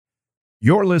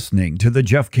You're listening to The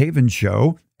Jeff Cavins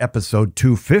Show, episode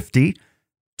 250,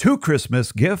 2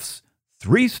 Christmas gifts,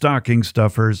 3 stocking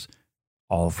stuffers,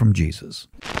 all from Jesus.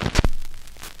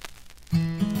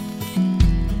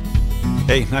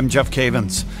 Hey, I'm Jeff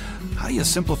Cavins. How do you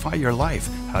simplify your life?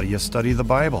 How do you study the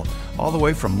Bible? All the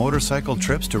way from motorcycle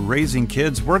trips to raising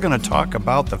kids, we're going to talk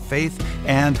about the faith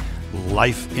and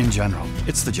life in general.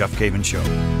 It's The Jeff Cavins Show.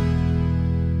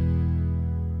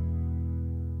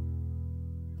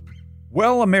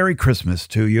 Well, a Merry Christmas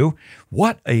to you.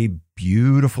 What a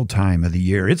beautiful time of the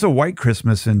year. It's a white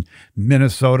Christmas in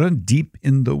Minnesota, deep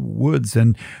in the woods.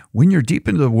 And when you're deep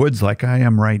into the woods like I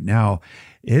am right now,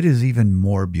 it is even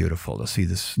more beautiful to see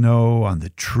the snow on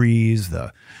the trees.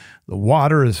 The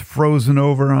water is frozen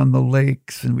over on the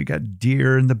lakes, and we got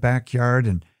deer in the backyard.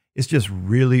 And it's just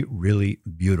really, really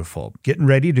beautiful. Getting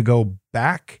ready to go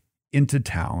back into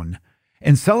town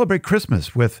and celebrate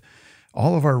Christmas with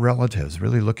all of our relatives.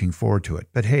 Really looking forward to it.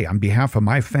 But hey, on behalf of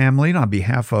my family and on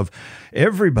behalf of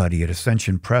everybody at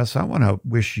Ascension Press, I want to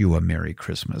wish you a Merry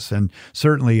Christmas and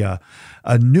certainly a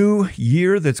new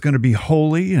year that's going to be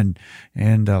holy and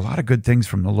a lot of good things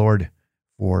from the Lord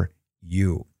for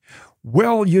you.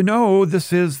 Well, you know,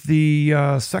 this is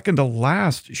the second to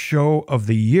last show of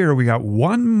the year. We got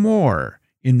one more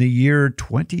in the year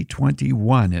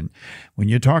 2021. And when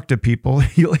you talk to people,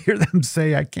 you'll hear them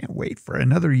say, I can't wait for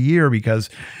another year because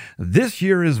this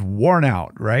year is worn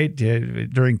out, right?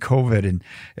 During COVID and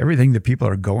everything that people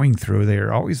are going through,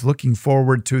 they're always looking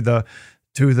forward to the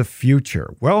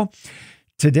future. Well,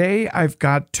 today I've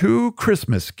got 2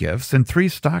 Christmas gifts and 3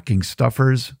 stocking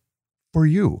stuffers for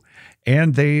you.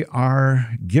 And they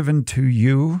are given to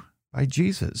you by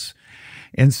Jesus.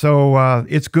 And so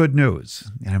it's good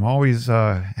news, and I'm always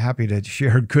happy to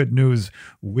share good news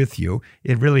with you.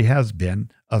 It really has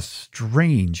been a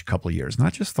strange couple of years,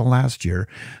 not just the last year,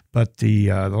 but the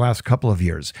last couple of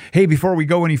years. Hey, before we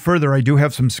go any further, I do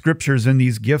have some scriptures in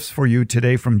these gifts for you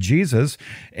today from Jesus.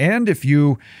 And if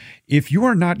you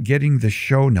are not getting the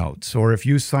show notes, or if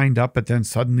you signed up but then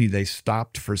suddenly they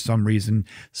stopped for some reason,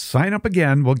 sign up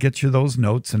again. We'll get you those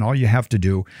notes, and all you have to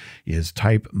do is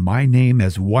type my name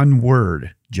as one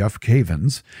word, Jeff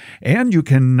Cavins, and you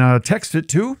can text it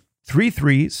to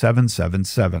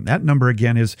 33777. That number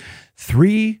again is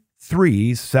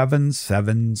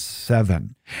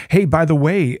 33777. Hey, by the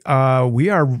way,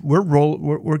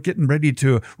 we're getting ready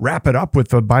to wrap it up with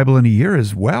the Bible in a year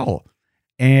as well.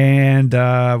 And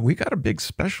we got a big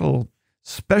special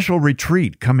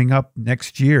retreat coming up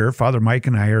next year. Father Mike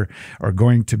and I are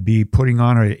going to be putting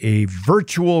on a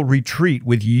virtual retreat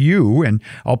with you, and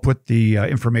I'll put the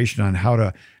information on how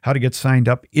to get signed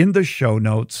up in the show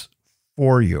notes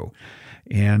for you.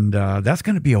 And that's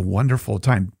going to be a wonderful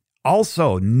time.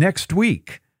 Also, next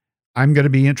week, I'm going to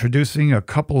be introducing a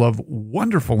couple of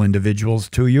wonderful individuals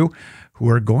to you who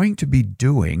are going to be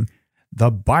doing the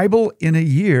Bible in a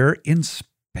year in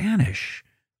Spanish.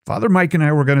 Father Mike and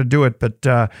I were going to do it, but,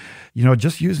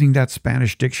 just using that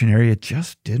Spanish dictionary, it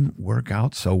just didn't work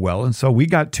out so well. And so we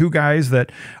got 2 guys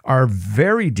that are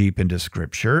very deep into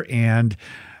Scripture, and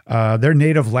their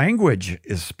native language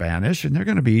is Spanish, and they're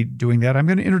going to be doing that. I'm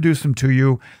going to introduce them to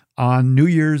you on New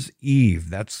Year's Eve.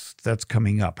 That's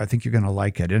coming up. I think you're going to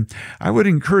like it. And I would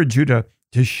encourage you to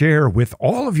share with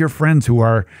all of your friends who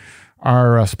are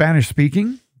Spanish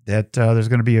speaking that there's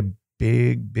going to be a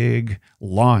big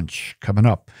launch coming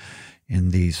up in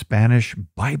the Spanish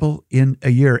Bible in a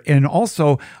year. And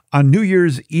also on New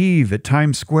Year's Eve at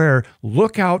Times Square,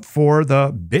 look out for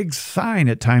the big sign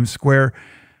at Times Square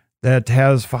that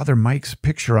has Father Mike's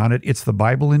picture on it. It's the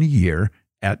Bible in a year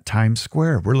at Times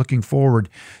Square. We're looking forward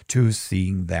to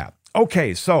seeing that.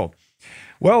 Okay, so,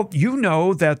 well, you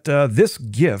know that this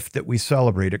gift that we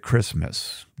celebrate at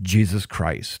Christmas, Jesus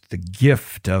Christ, the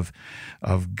gift of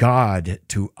God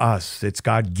to us, it's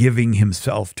God giving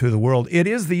himself to the world. It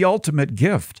is the ultimate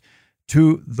gift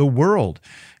to the world.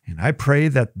 And I pray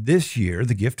that this year,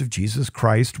 the gift of Jesus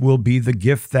Christ will be the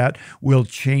gift that will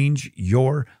change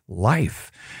your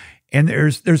life. And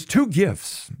there's 2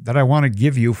 gifts that I want to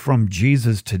give you from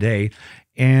Jesus today,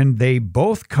 and they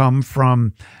both come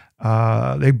from,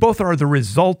 they both are the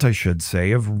result, I should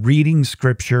say, of reading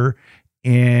Scripture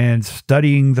and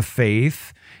studying the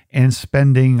faith and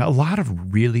spending a lot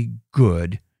of really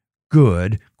good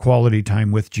quality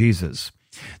time with Jesus.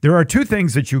 There are 2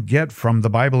 things that you get from the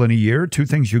Bible in a year, 2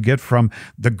 things you get from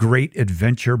the Great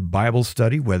Adventure Bible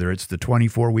Study, whether it's the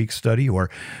 24-week study or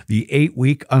the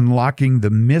 8-week Unlocking the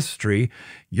Mystery.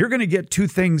 You're going to get 2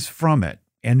 things from it.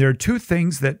 And there are 2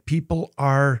 things that people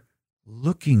are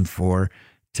looking for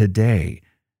today.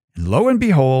 And lo and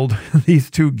behold, these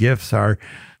two gifts are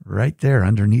right there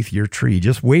underneath your tree,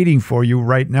 just waiting for you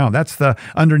right now. That's the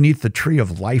underneath the tree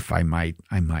of life, I might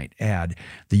add.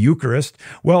 The Eucharist.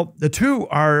 Well, the two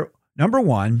are, number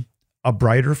one, a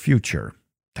brighter future.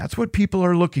 That's what people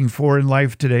are looking for in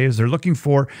life today, is they're looking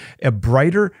for a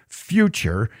brighter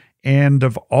future. And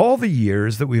of all the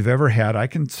years that we've ever had, I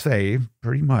can say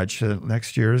pretty much that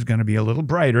next year is going to be a little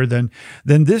brighter than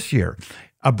this year.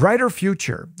 A brighter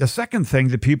future. The second thing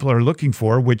that people are looking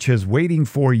for, which is waiting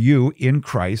for you in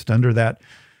Christ under that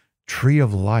tree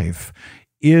of life,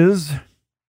 is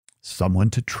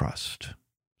someone to trust.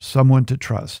 Someone to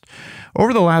trust.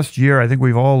 Over the last year, I think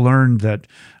we've all learned that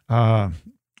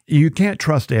you can't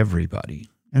trust everybody.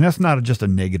 And that's not just a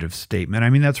negative statement.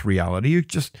 I mean, that's reality. You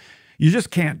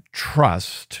just can't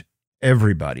trust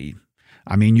everybody.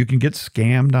 I mean, you can get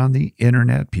scammed on the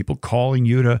internet, people calling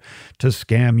you to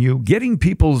scam you, getting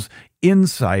people's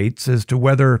insights as to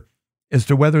whether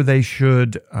they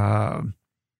should,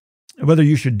 whether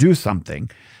you should do something.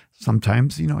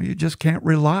 Sometimes, you just can't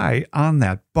rely on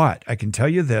that. But I can tell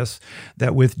you this,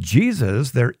 that with Jesus,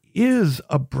 there is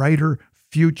a brighter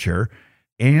future.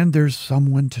 And there's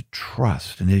someone to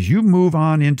trust. And as you move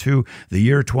on into the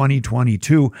year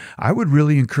 2022, I would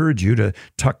really encourage you to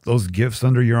tuck those gifts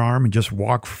under your arm and just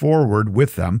walk forward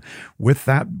with them, with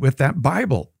that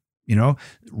Bible.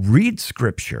 Read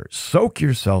Scripture, soak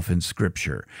yourself in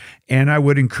Scripture. And I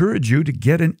would encourage you to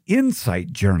get an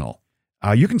insight journal.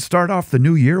 You can start off the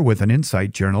new year with an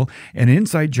insight journal. An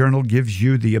insight journal gives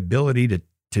you the ability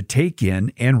to take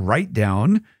in and write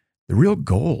down the real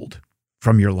gold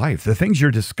from your life, the things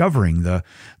you're discovering,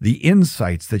 the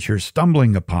insights that you're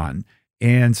stumbling upon.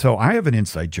 And so I have an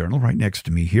insight journal right next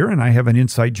to me here, and I have an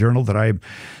insight journal that I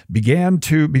begun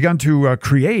to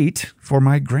create for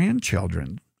my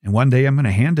grandchildren. And one day I'm going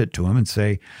to hand it to them and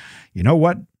say, you know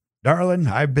what, darling,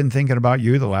 I've been thinking about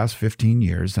you the last 15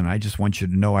 years, and I just want you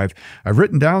to know I've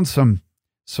written down some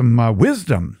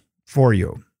wisdom for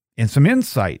you and some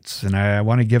insights, and I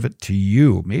want to give it to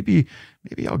you. Maybe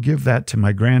I'll give that to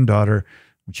my granddaughter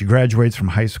when she graduates from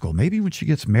high school, maybe when she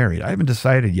gets married. I haven't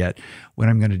decided yet when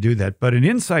I'm going to do that. But an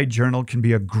insight journal can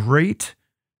be a great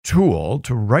tool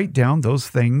to write down those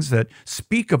things that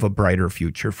speak of a brighter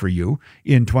future for you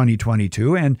in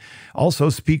 2022, and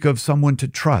also speak of someone to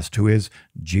trust, who is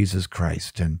Jesus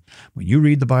Christ. And when you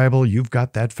read the Bible, you've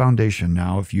got that foundation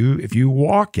now. If you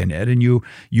walk in it and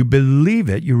you believe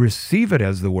it, you receive it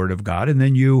as the Word of God, and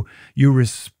then you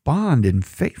respond in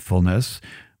faithfulness,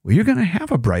 well, you're going to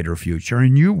have a brighter future,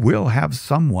 and you will have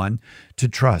someone to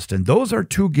trust. And those are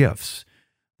two gifts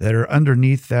that are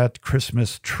underneath that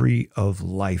Christmas tree of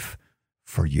life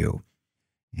for you.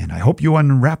 And I hope you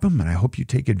unwrap them, and I hope you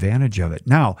take advantage of it.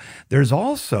 Now, there's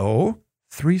also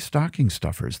 3 stocking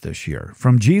stuffers this year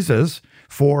from Jesus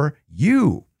for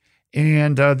you.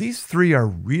 And these 3 are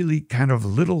really kind of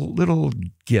little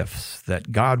gifts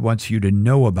that God wants you to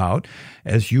know about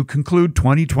as you conclude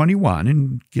 2021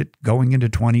 and get going into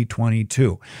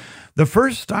 2022. The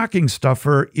first stocking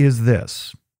stuffer is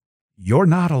this: you're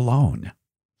not alone.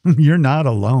 You're not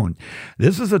alone.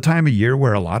 This is a time of year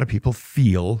where a lot of people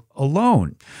feel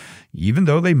alone, even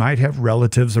though they might have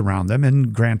relatives around them.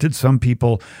 And granted, some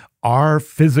people are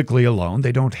physically alone.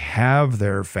 They don't have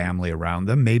their family around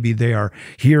them. Maybe they are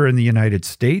here in the United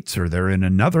States, or they're in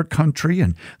another country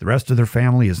and the rest of their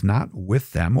family is not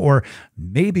with them. Or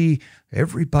maybe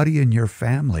everybody in your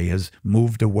family has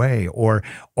moved away, or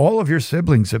all of your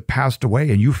siblings have passed away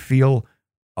and you feel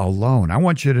alone. I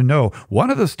want you to know one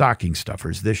of the stocking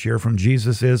stuffers this year from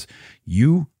Jesus is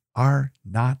you are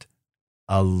not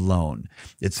alone.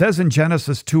 It says in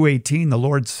Genesis 2:18, the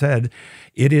Lord said,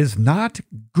 "It is not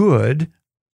good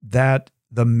that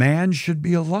the man should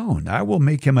be alone. I will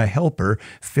make him a helper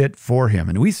fit for him."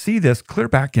 And we see this clear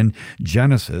back in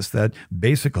Genesis, that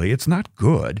basically it's not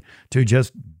good to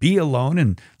just be alone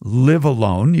and live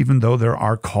alone, even though there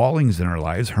are callings in our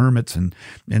lives, hermits and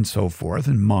so forth,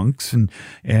 and monks and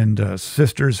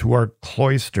sisters who are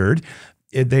cloistered.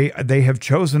 They have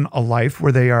chosen a life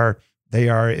where they are,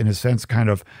 in a sense, kind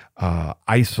of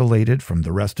isolated from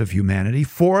the rest of humanity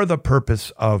for the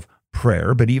purpose of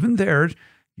prayer. But even there,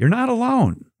 you're not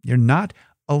alone. You're not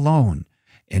alone.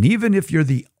 And even if you're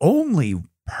the only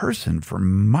person for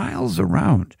miles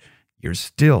around, you're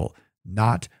still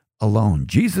not alone.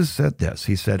 Jesus said this.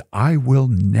 He said, I'll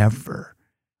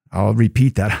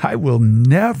repeat that, I will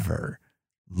never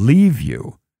leave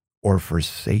you or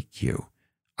forsake you.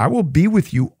 I will be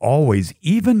with you always,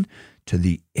 even to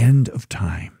the end of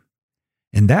time.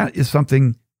 And that is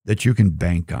something that you can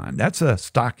bank on. That's a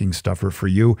stocking stuffer for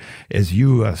you as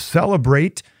you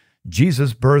celebrate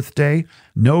Jesus' birthday,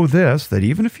 know this, that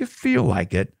even if you feel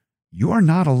like it, you are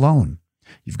not alone.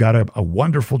 You've got a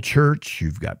wonderful church.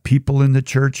 You've got people in the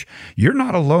church. You're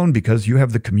not alone because you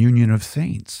have the communion of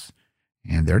saints,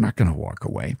 and they're not going to walk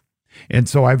away. And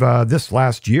so I've this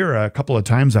last year, a couple of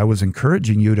times, I was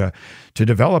encouraging you to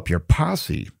develop your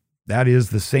posse. That is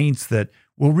the saints that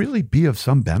will really be of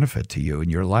some benefit to you in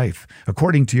your life,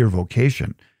 according to your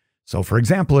vocation. So, for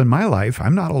example, in my life,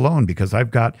 I'm not alone because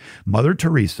I've got Mother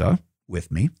Teresa with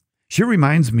me. She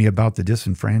reminds me about the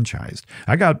disenfranchised.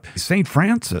 I got St.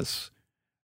 Francis.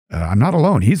 I'm not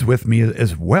alone. He's with me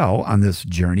as well on this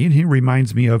journey, and he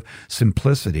reminds me of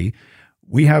simplicity.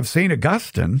 We have St.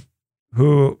 Augustine,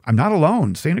 who I'm not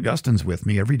alone. St. Augustine's with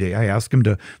me every day. I ask him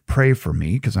to pray for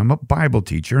me because I'm a Bible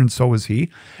teacher, and so is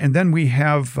he. And then we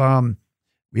have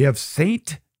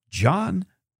St. John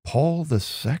Paul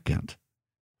II.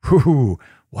 Whew,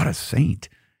 what a saint.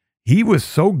 He was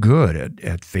so good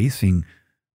at facing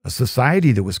a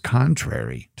society that was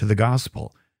contrary to the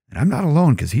gospel. And I'm not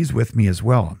alone because he's with me as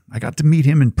well. I got to meet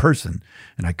him in person,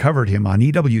 and I covered him on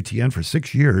EWTN for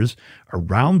 6 years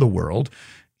around the world.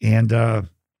 And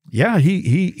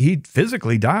he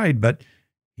physically died, but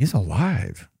he's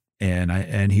alive.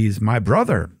 And he's my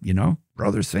brother,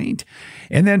 brother saint.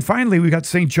 And then finally, we got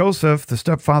St. Joseph, the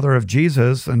stepfather of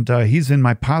Jesus, and he's in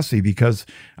my posse because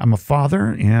I'm a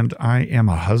father and I am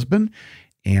a husband,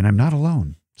 and I'm not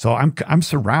alone. So I'm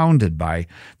surrounded by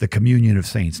the communion of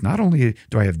saints. Not only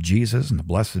do I have Jesus and the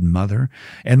Blessed Mother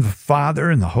and the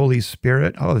Father and the Holy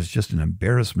Spirit. Oh, there's just an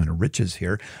embarrassment of riches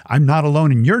here. I'm not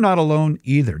alone, and you're not alone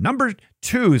either. Number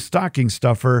 2, stocking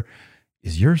stuffer,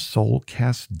 is your soul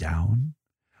cast down?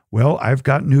 Well, I've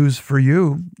got news for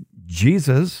you.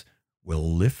 Jesus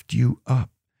will lift you up.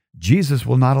 Jesus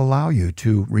will not allow you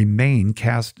to remain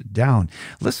cast down.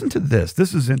 Listen to this.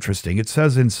 This is interesting. It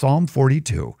says in Psalm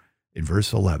 42, in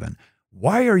verse 11,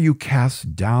 "Why are you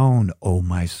cast down, O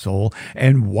my soul?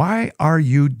 And why are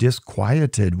you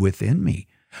disquieted within me?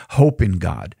 Hope in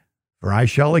God, for I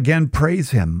shall again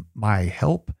praise him, my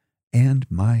help and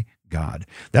my God."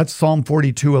 That's Psalm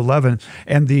 42:11.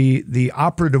 And the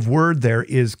operative word there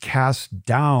is cast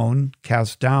down,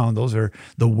 cast down. Those are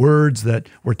the words that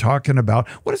we're talking about.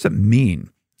 What does it mean?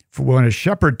 For when a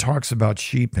shepherd talks about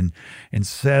sheep and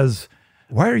says,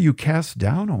 "Why are you cast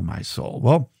down, O my soul?"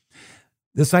 Well,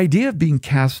 this idea of being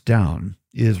cast down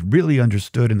is really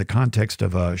understood in the context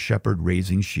of a shepherd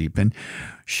raising sheep. And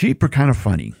sheep are kind of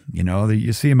funny.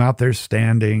 You see them out there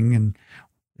standing and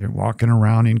they're walking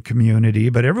around in community,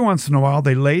 but every once in a while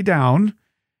they lay down,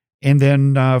 and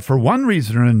then for one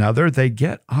reason or another, they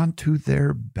get onto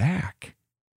their back.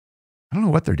 I don't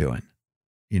know what they're doing,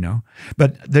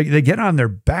 but they get on their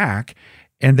back,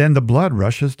 and then the blood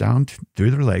rushes down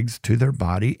through their legs to their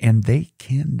body, and they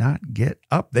cannot get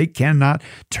up. They cannot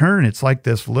turn. It's like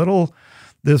this little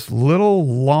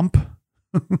lump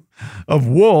of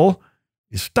wool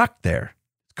is stuck there.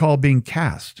 It's called being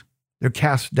cast. They're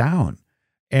cast down.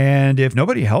 And if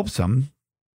nobody helps them,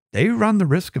 they run the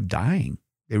risk of dying.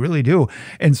 They really do.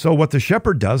 And so what the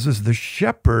shepherd does is the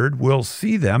shepherd will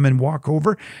see them and walk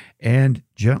over and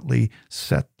gently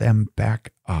set them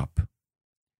back up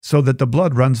so that the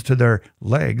blood runs to their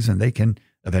legs and they can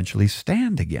eventually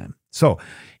stand again. So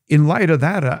in light of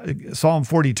that, Psalm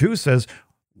 42 says,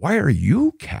 "Why are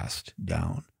you cast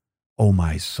down, O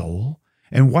my soul?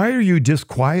 And why are you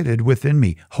disquieted within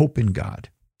me? Hope in God."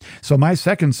 So my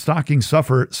second stocking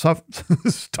stuffer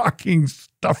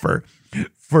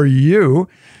for you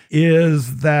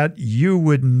is that you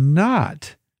would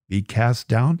not be cast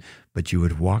down, but you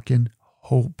would walk in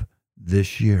hope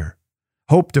this year.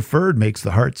 Hope deferred makes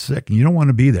the heart sick, and you don't want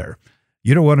to be there.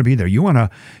 You don't want to be there. You want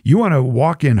to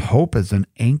walk in hope as an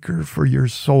anchor for your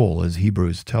soul, as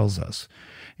Hebrews tells us.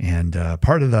 And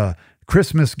part of the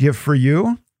Christmas gift for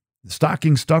you, the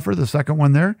stocking stuffer, the second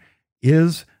one there,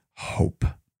 is hope.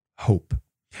 Hope.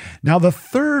 Now, the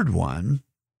third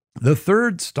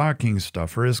stocking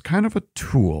stuffer is kind of a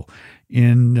tool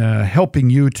in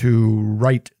helping you to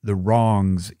right the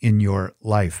wrongs in your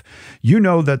life. You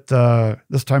know that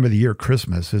this time of the year,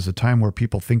 Christmas, is a time where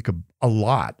people think a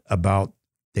lot about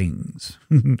things.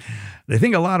 They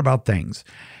think a lot about things,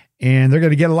 and they're going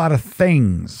to get a lot of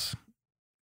things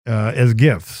as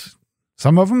gifts.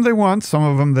 Some of them they want, some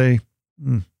of them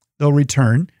they'll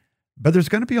return. But there's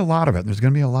going to be a lot of it. There's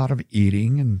going to be a lot of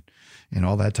eating and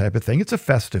all that type of thing. It's a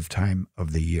festive time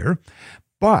of the year.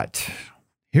 But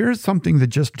here's something that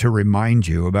just to remind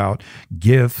you about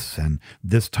gifts and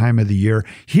this time of the year.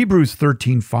 Hebrews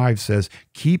 13:5 says,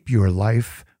 "Keep your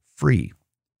life free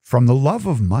from the love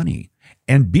of money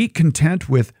and be content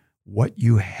with what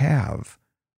you have.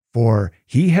 For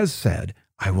he has said,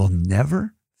 I will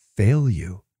never fail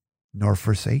you nor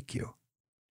forsake you.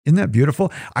 Isn't that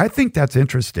beautiful? I think that's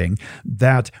interesting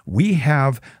that we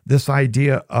have this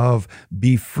idea of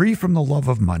be free from the love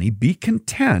of money, be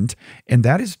content, and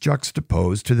that is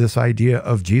juxtaposed to this idea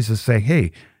of Jesus saying,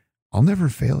 hey, I'll never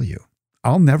fail you.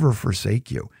 I'll never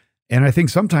forsake you. And I think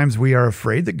sometimes we are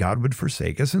afraid that God would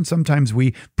forsake us, and sometimes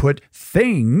we put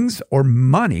things or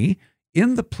money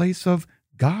in the place of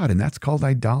God, and that's called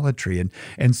idolatry.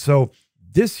 And so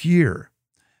this year,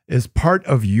 as part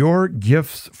of your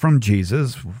gifts from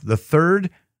Jesus, the third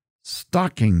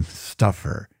stocking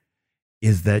stuffer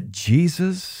is that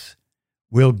Jesus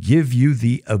will give you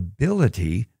the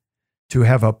ability to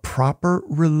have a proper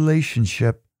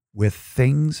relationship with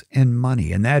things and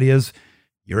money. And that is,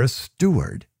 you're a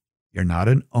steward. You're not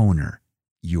an owner.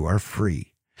 You are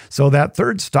free. So that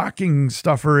third stocking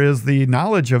stuffer is the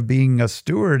knowledge of being a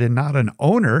steward and not an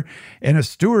owner. And a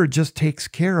steward just takes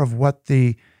care of what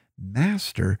the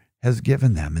master has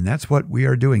given them. And that's what we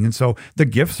are doing. And so the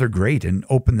gifts are great and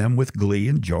open them with glee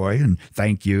and joy and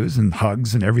thank yous and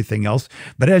hugs and everything else.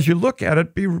 But as you look at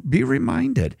it, be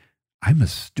reminded, I'm a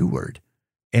steward.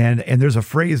 And there's a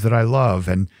phrase that I love,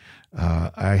 and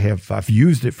I've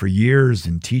used it for years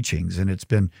in teachings, and it's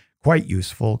been quite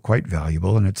useful, quite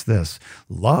valuable. And it's this: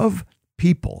 love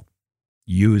people,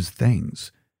 use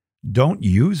things. Don't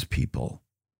use people,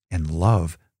 and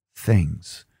love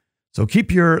things. So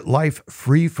keep your life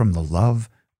free from the love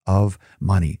of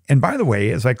money. And by the way,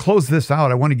 as I close this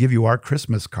out, I want to give you our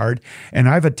Christmas card. And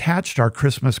I've attached our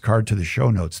Christmas card to the show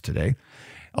notes today,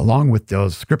 along with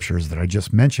those scriptures that I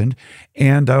just mentioned.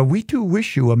 And we do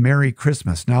wish you a Merry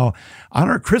Christmas. Now, on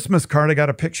our Christmas card, I got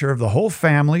a picture of the whole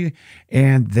family,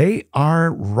 and they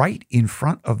are right in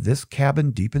front of this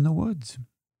cabin deep in the woods.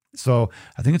 So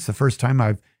I think it's the first time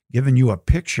I've given you a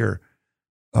picture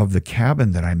of the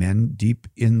cabin that I'm in deep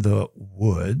in the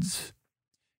woods.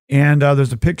 And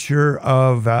there's a picture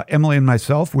of Emily and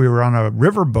myself. We were on a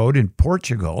riverboat in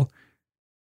Portugal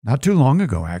not too long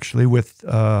ago, actually, with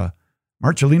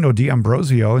Marcelino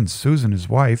D'Ambrosio and Susan, his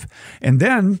wife. And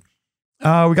then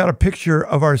we got a picture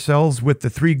of ourselves with the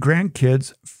three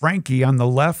grandkids, Frankie on the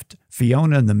left,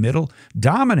 Fiona in the middle,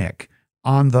 Dominic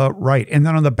on the right. And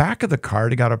then on the back of the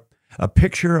card, I got a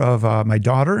picture of my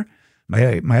daughter,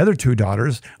 my other two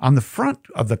daughters. On the front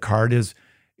of the card is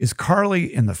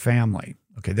Carly and the family.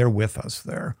 Okay, they're with us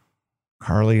there.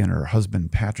 Carly and her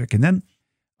husband, Patrick. And then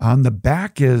on the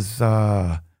back is,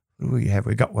 what do we have?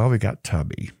 We got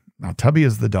Tubby. Now, Tubby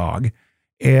is the dog,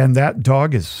 and that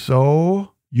dog is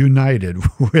so united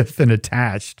with and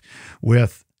attached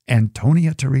with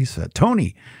Antonia Teresa.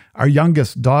 Tony, our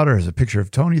youngest daughter, is a picture of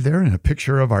Tony there, and a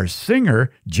picture of our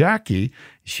singer, Jackie.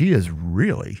 She is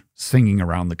really singing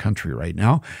around the country right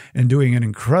now and doing an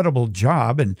incredible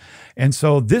job. And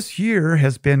so this year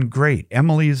has been great.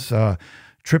 Emily's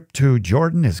trip to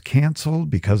Jordan is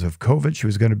canceled because of COVID. She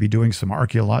was going to be doing some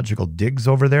archaeological digs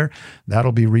over there.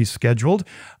 That'll be rescheduled.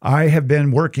 I have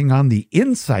been working on the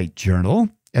Insight Journal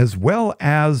as well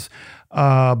as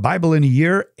Bible in a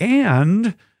Year,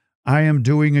 and I am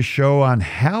doing a show on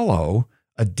Hallow,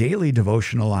 a daily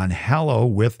devotional on Hallow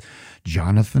with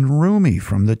Jonathan Rumi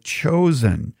from The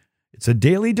Chosen. It's a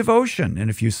daily devotion, and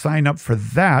if you sign up for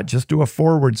that, just do a /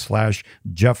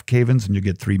 Jeff Cavins, and you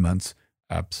get 3 months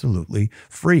absolutely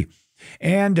free.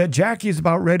 And Jackie's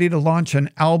about ready to launch an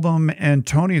album, and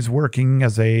Tony's working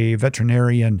as a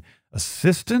veterinarian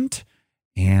assistant,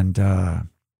 and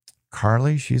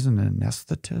Carly, she's an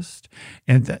anesthetist,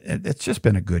 and it's just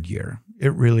been a good year.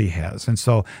 It really has. And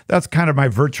so that's kind of my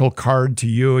virtual card to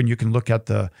you, and you can look at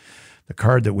the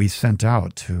card that we sent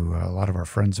out to a lot of our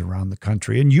friends around the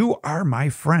country. And you are my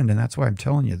friend, and that's why I'm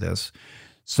telling you this.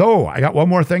 So I got one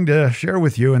more thing to share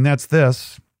with you, and that's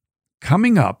this.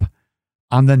 Coming up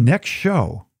on the next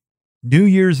show, New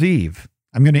Year's Eve,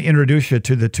 I'm going to introduce you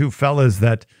to the two fellas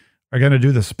that are going to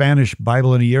do the Spanish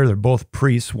Bible in a Year. They're both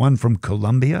priests, one from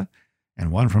Colombia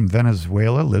and one from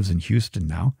Venezuela, lives in Houston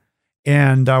now.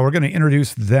 And we're going to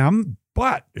introduce them,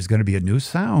 but there's going to be a new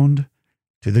sound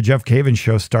to the Jeff Cavins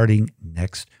Show starting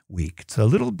next week. It's a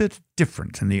little bit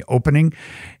different in the opening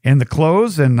and the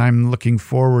close, and I'm looking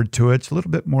forward to it. It's a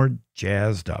little bit more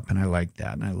jazzed up, and I like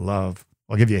that. And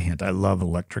I'll give you a hint. I love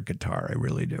electric guitar. I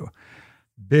really do.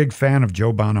 Big fan of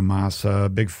Joe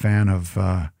Bonamassa, big fan of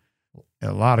a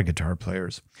lot of guitar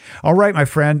players. All right, my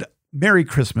friend, Merry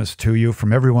Christmas to you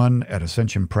from everyone at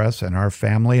Ascension Press and our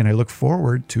family, and I look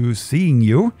forward to seeing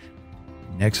you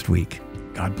next week.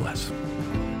 God bless.